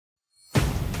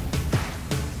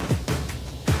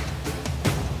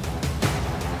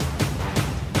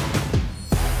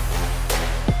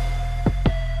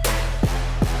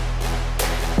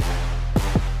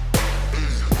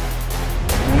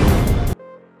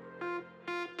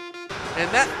And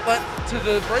that led to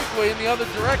the breakaway in the other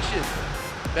direction.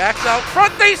 Backs out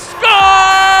front, they score!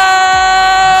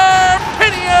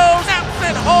 Pinio snaps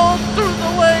it home through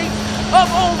the legs of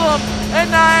Oldham,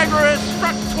 and Niagara has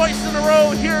struck twice in a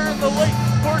row here in the late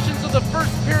portions of the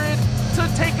first period to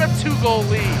take a 2-goal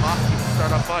lead. Mosky to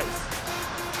start off ice.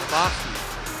 Mosky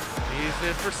leaves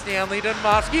it for Stanley to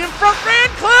Mosky in front,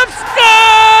 Randklev scores!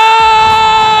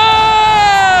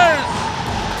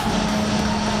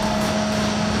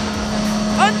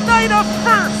 A night of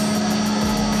first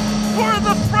for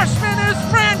the freshman as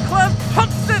Randklev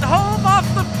punts it home off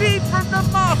the feed from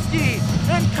Namofsky.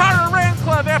 And Kyra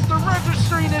Randklev, after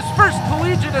registering his first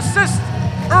collegiate assist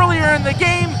earlier in the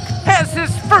game, has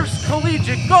his first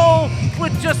collegiate goal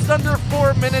with just under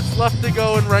 4 minutes left to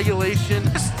go in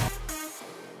regulation.